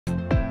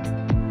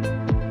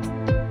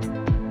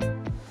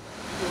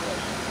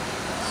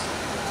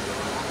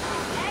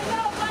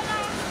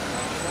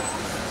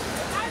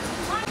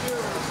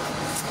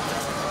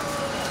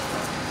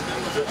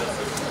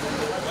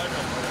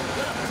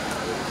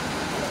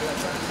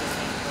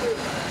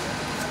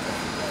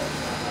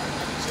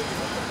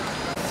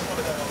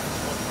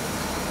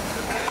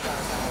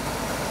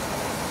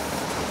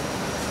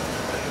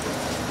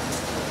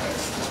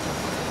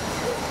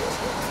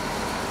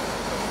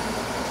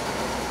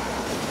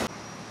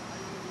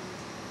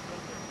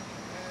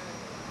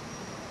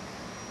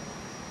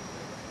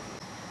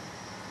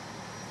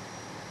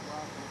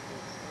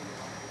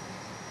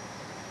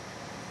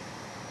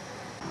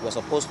we're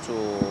supposed to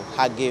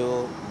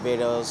argue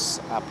various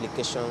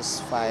applications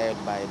filed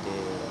by the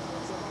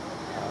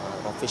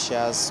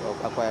officials of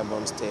Akwa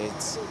Ibom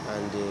State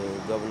and the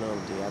governor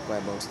of the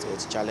Akwa Ibom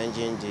State,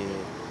 challenging the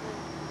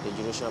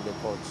jurisdiction of the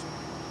court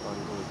on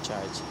the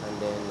charge. And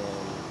then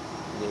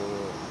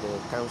the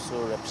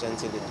counsel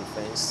representing the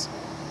defense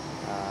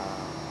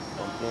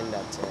complained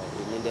that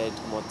he needed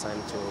more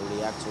time to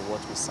react to what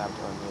we served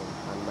on him,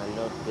 and my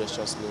Lord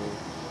graciously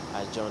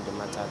adjourned the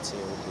matter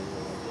till the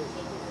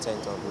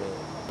 10th of May.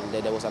 And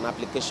then there was an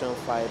application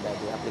filed by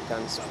the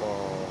applicants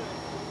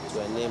to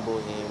enable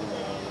him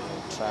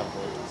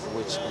travel,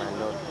 which my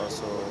Lord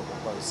also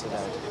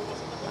considered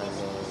and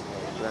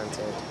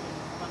granted.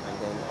 And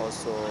then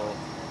also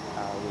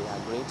we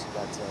agreed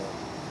that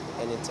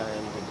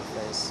anytime the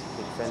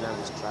defendant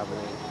is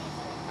traveling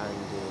and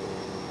the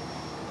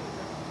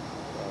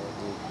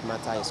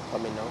matter is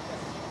coming up,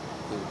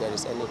 if there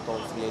is any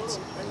conflict,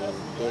 the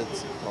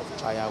date of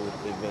trial will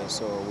prevail.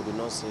 So we do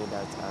not see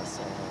that as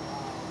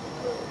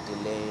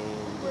delaying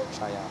the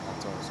trial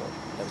at all. So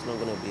there's not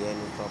going to be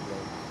any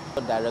problem.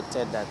 We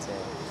directed that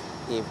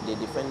if the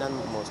defendant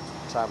must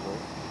travel,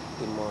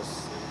 he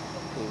must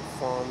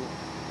inform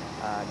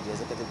the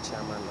executive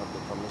chairman of the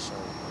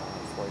commission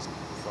for his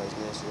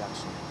next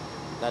reaction.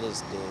 That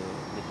is the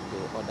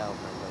order of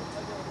my Lord,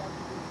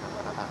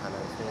 and I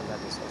think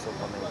that is also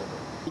commendable.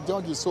 The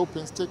judge is so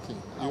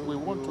painstaking, and we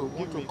want to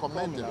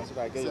commend him.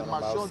 He's a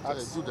mature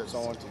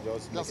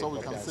judge. That's all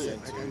we can say.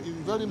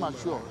 Very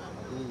mature.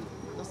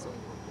 That's all.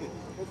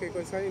 Okay,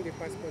 concerning the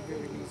passport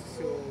being released,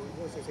 so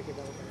what's your take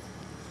about that?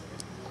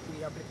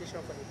 The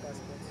application for the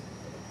passport.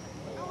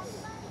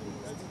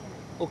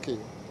 Okay.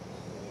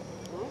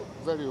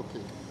 Very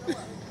okay.